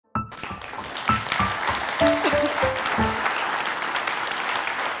Diolch,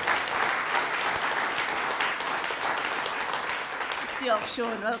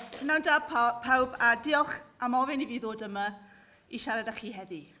 Siôn. Wel, pnawn da pawb, a diolch am ofyn I fi ddod yma I siarad â chi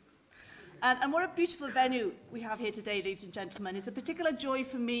heddi. And what a beautiful venue we have here today, ladies and gentlemen. It's a particular joy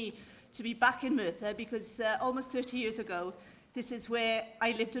for me to be back in Merthyr because almost 30 years ago, this is where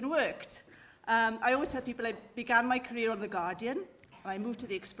I lived and worked. I always tell people I began my career on The Guardian, and I moved to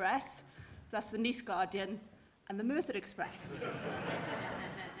The Express. That's the Neath Guardian and the Merthyr Express.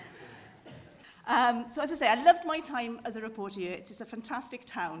 So as I say, I loved my time as a reporter here. It's a fantastic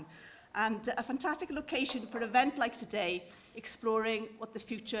town and a fantastic location for an event like today, exploring what the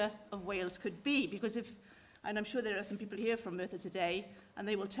future of Wales could be. Because and I'm sure there are some people here from Merthyr today, and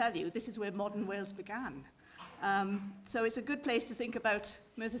they will tell you this is where modern Wales began. So it's a good place to think about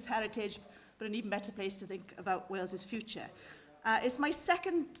Merthyr's heritage, but an even better place to think about Wales's future. It's my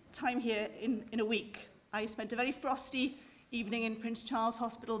second time here in a week. I spent a very frosty evening in Prince Charles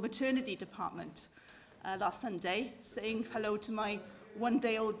Hospital maternity department last Sunday, saying hello to my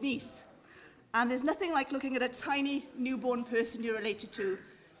one-day-old niece. And there's nothing like looking at a tiny newborn person you're related to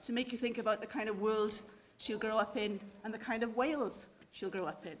make you think about the kind of world she'll grow up in and the kind of Wales she'll grow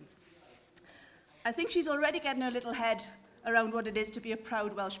up in. I think she's already getting her little head around what it is to be a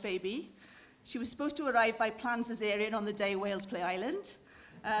proud Welsh baby. She was supposed to arrive by planned cesarean on the day Wales play Ireland,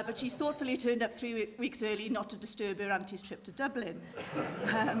 but she thoughtfully turned up 3 weeks early not to disturb her auntie's trip to Dublin.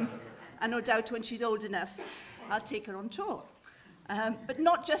 And no doubt when she's old enough, I'll take her on tour. But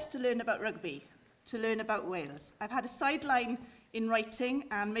not just to learn about rugby, to learn about Wales. I've had a sideline in writing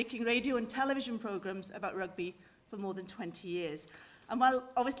and making radio and television programmes about rugby for more than 20 years. And while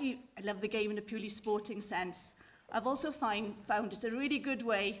obviously I love the game in a purely sporting sense, I've also found it's a really good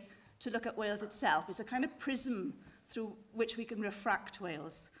way to look at Wales itself. It's a kind of prism through which we can refract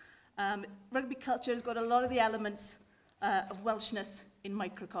Wales. Rugby culture has got a lot of the elements of Welshness in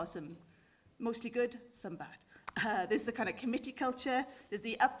microcosm. Mostly good, some bad. There's the kind of committee culture, there's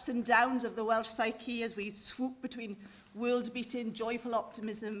the ups and downs of the Welsh psyche as we swoop between world-beating, joyful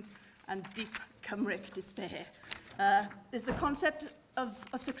optimism and deep Cymric despair. There's the concept of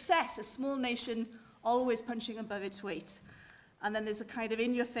success, a small nation always punching above its weight. And then there's the kind of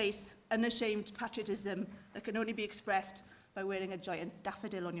in-your-face, unashamed patriotism that can only be expressed by wearing a giant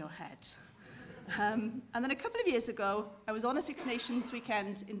daffodil on your head. And then a couple of years ago, I was on a Six Nations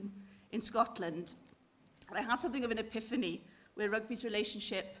weekend in Scotland, and I had something of an epiphany where rugby's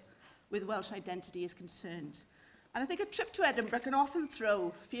relationship with Welsh identity is concerned. And I think a trip to Edinburgh can often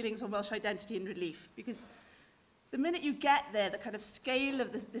throw feelings on Welsh identity in relief, because the minute you get there, the kind of scale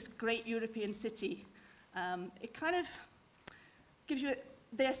of this great European city, it kind of gives you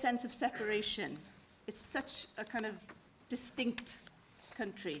their sense of separation. It's such a kind of distinct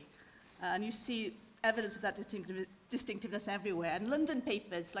country, and you see evidence of that distinctiveness everywhere. And London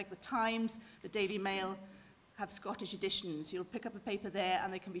papers like the Times, the Daily Mail, have Scottish editions. You'll pick up a paper there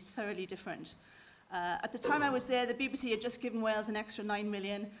and they can be thoroughly different. At the time I was there, the BBC had just given Wales an extra 9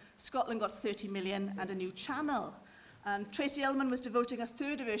 million, Scotland got 30 million and a new channel. And Tracy Ullman was devoting a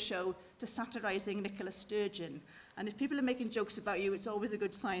third of her show to satirising Nicola Sturgeon. And if people are making jokes about you, it's always a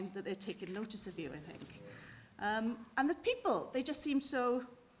good sign that they're taking notice of you, I think. And the people, they just seemed so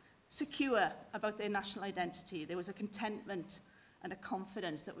secure about their national identity. There was a contentment and a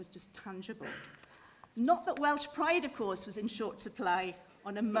confidence that was just tangible. Not that Welsh pride, of course, was in short supply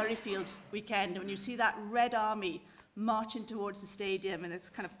on a Murrayfield weekend when you see that Red Army marching towards the stadium and its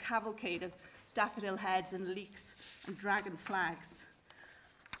kind of cavalcade of daffodil heads and leeks and dragon flags.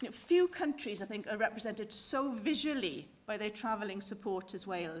 You know, few countries, I think, are represented so visually by their travelling support as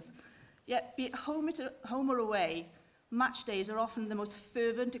Wales. Yet, be it home or away, match days are often the most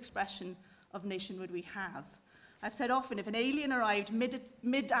fervent expression of nationhood we have. I've said often, if an alien arrived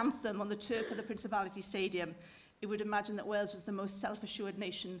mid-anthem on the turf of the Principality Stadium, it would imagine that Wales was the most self-assured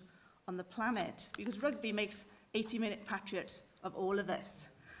nation on the planet, because rugby makes 80-minute patriots of all of us.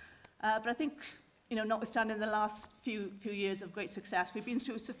 But I think, you know, notwithstanding the last few years of great success, we've been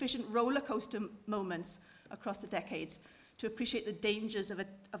through sufficient roller coaster moments across the decades to appreciate the dangers of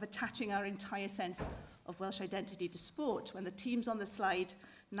attaching our entire sense of Welsh identity to sport. When the team's on the slide,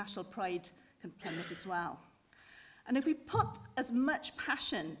 national pride can plummet as well. And if we put as much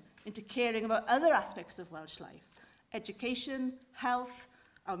passion into caring about other aspects of Welsh life, education, health,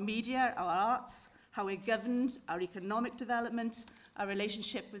 our media, our arts, how we're governed, our economic development, our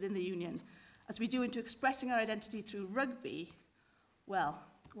relationship within the union, as we do into expressing our identity through rugby, well,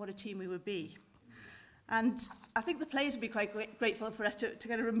 what a team we would be. And I think the players would be quite grateful for us to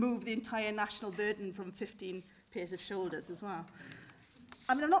kind of remove the entire national burden from 15 pairs of shoulders as well.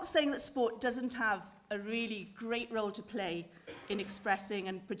 I mean, I'm not saying that sport doesn't have a really great role to play in expressing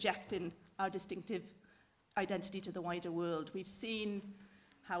and projecting our distinctive identity to the wider world. We've seen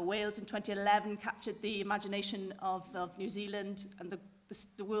how Wales in 2011 captured the imagination of New Zealand and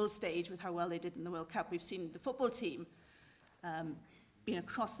the world stage with how well they did in the World Cup. We've seen the football team being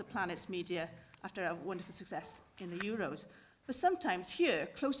across the planet's media after a wonderful success in the Euros. But sometimes here,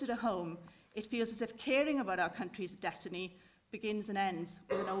 closer to home, it feels as if caring about our country's destiny begins and ends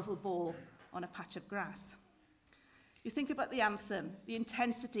with an oval ball on a patch of grass. You think about the anthem, the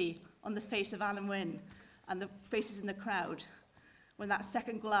intensity on the face of Alan Wynne and the faces in the crowd when that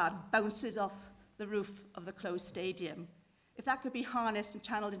second glad bounces off the roof of the closed stadium. If that could be harnessed and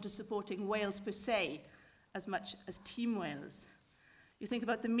channeled into supporting Wales per se as much as Team Wales. You think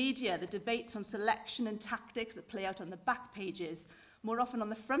about the media, the debates on selection and tactics that play out on the back pages, more often on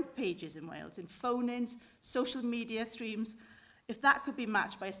the front pages in Wales, in phone-ins, social media streams. If that could be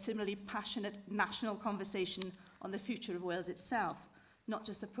matched by a similarly passionate national conversation on the future of Wales itself, not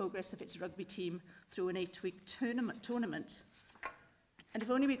just the progress of its rugby team through an 8-week tournament. And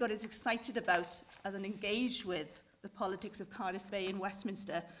if only we got as excited about as and engaged with the politics of Cardiff Bay and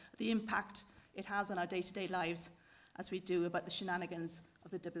Westminster, the impact it has on our day-to-day lives as we do about the shenanigans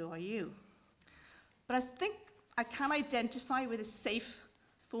of the WRU. But I think I can identify with a safe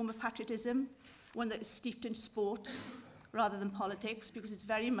form of patriotism, one that is steeped in sport rather than politics, because it's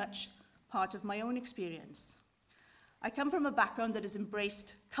very much part of my own experience. I come from a background that has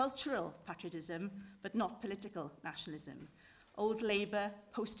embraced cultural patriotism, but not political nationalism. Old Labour,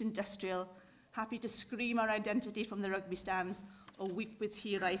 post-industrial, happy to scream our identity from the rugby stands or weep with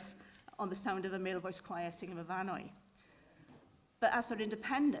hiraeth on the sound of a male voice choir singing a vanoi. But as for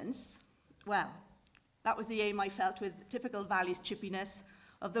independence, well, that was the aim I felt with typical values chippiness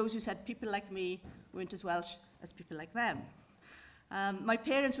of those who said people like me weren't as Welsh as people like them. My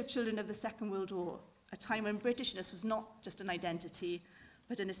parents were children of the Second World War, a time when Britishness was not just an identity,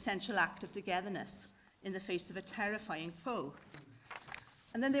 but an essential act of togetherness in the face of a terrifying foe.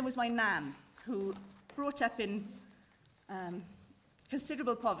 And then there was my nan, who brought up in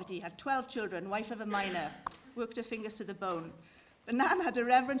considerable poverty, had 12 children, wife of a miner, worked her fingers to the bone. But Nan had a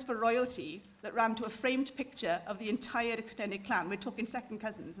reverence for royalty that ran to a framed picture of the entire extended clan, we're talking second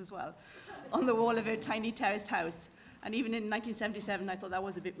cousins as well, on the wall of her tiny terraced house. And even in 1977, I thought that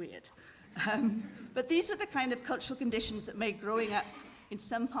was a bit weird. But these were the kind of cultural conditions that made growing up in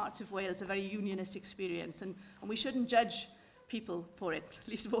some parts of Wales a very unionist experience. And we shouldn't judge people for it,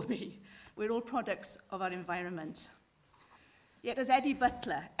 least of all me. We're all products of our environment. Yet as Eddie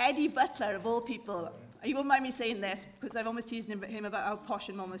Butler of all people, you won't mind me saying this because I've almost teased him about how posh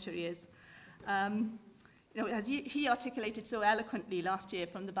in Monmouthshire he is. As he articulated so eloquently last year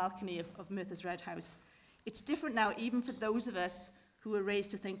from the balcony of Merthyr's Red House, it's different now even for those of us who were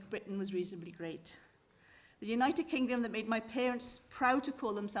raised to think Britain was reasonably great. The United Kingdom that made my parents proud to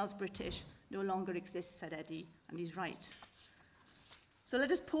call themselves British no longer exists, said Eddie, and he's right. So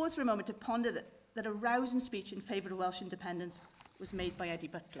let us pause for a moment to ponder that a rousing speech in favour of Welsh independence was made by Eddie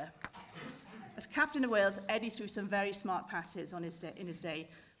Butler. As captain of Wales, Eddie threw some very smart passes in his day,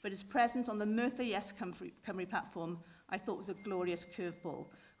 but his presence on the Merthyr YesCymru platform I thought was a glorious curveball,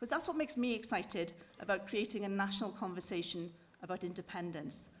 because that's what makes me excited about creating a national conversation about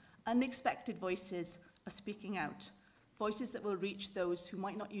independence. Unexpected voices are speaking out, voices that will reach those who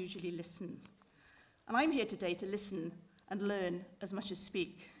might not usually listen. And I'm here today to listen and learn as much as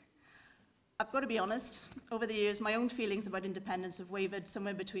speak. I've got to be honest, over the years, my own feelings about independence have wavered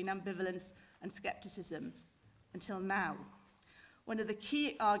somewhere between ambivalence and scepticism, until now. One of the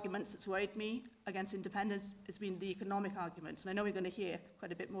key arguments that's worried me against independence has been the economic argument, and I know we're going to hear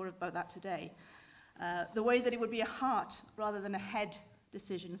quite a bit more about that today. The way that it would be a heart rather than a head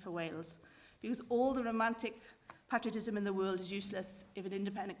decision for Wales, because all the romantic patriotism in the world is useless if an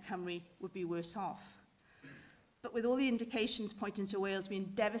independent Cymru would be worse off. But with all the indications pointing to Wales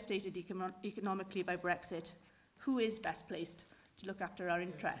being devastated economically by Brexit, who is best placed to look after our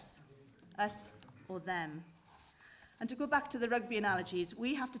interests? Us or them? And to go back to the rugby analogies,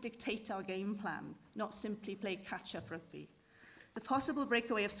 we have to dictate our game plan, not simply play catch-up rugby. The possible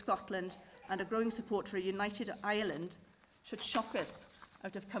breakaway of Scotland and a growing support for a united Ireland should shock us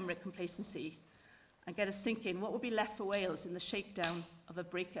out of Cymric complacency and get us thinking what will be left for Wales in the shakedown of a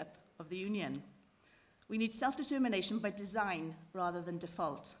breakup of the Union. We need self-determination by design rather than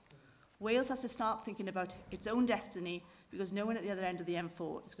default. Wales has to start thinking about its own destiny because no one at the other end of the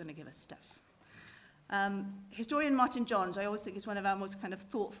M4 is going to give us stuff. Historian Martin Johns, I always think, is one of our most kind of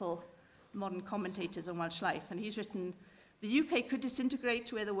thoughtful modern commentators on Welsh life, and he's written, "The UK could disintegrate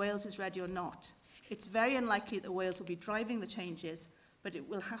to whether Wales is ready or not. It's very unlikely that Wales will be driving the changes, but it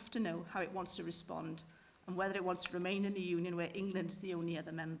will have to know how it wants to respond and whether it wants to remain in a union where England is the only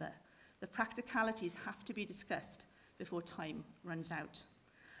other member. The practicalities have to be discussed before time runs out.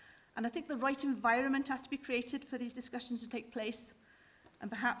 And I think the right environment has to be created for these discussions to take place.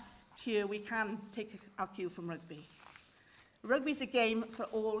 And perhaps here we can take our cue from rugby. Rugby is a game for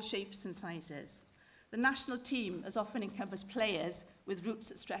all shapes and sizes. The national team has often encompassed players with roots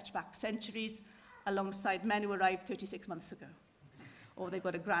that stretch back centuries alongside men who arrived 36 months ago. Or they've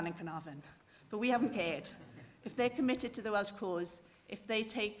got a gran in Carnarvon. But we haven't cared. If they're committed to the Welsh cause, if they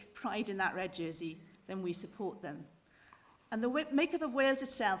take pride in that red jersey, then we support them. And the makeup of Wales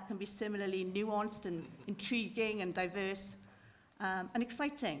itself can be similarly nuanced and intriguing and diverse and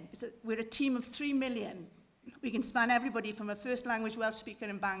exciting. We're a team of 3 million. We can span everybody from a first language Welsh speaker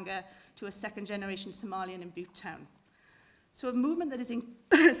in Bangor to a second generation Somalian in Butte Town. So a movement that is,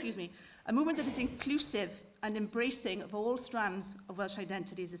 a movement that is inclusive and embracing of all strands of Welsh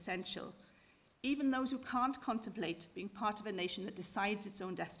identity is essential. Even those who can't contemplate being part of a nation that decides its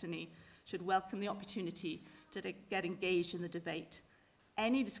own destiny should welcome the opportunity to get engaged in the debate.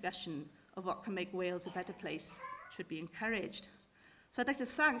 Any discussion of what can make Wales a better place should be encouraged. So I'd like to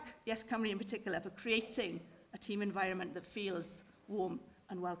thank YesCymru in particular for creating a team environment that feels warm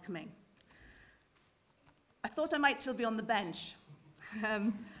and welcoming. I thought I might still be on the bench.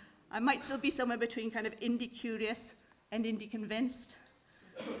 I might still be somewhere between kind of indie curious and indie convinced,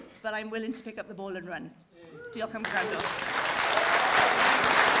 but I'm willing to pick up the ball and run. Diolch am gwrando.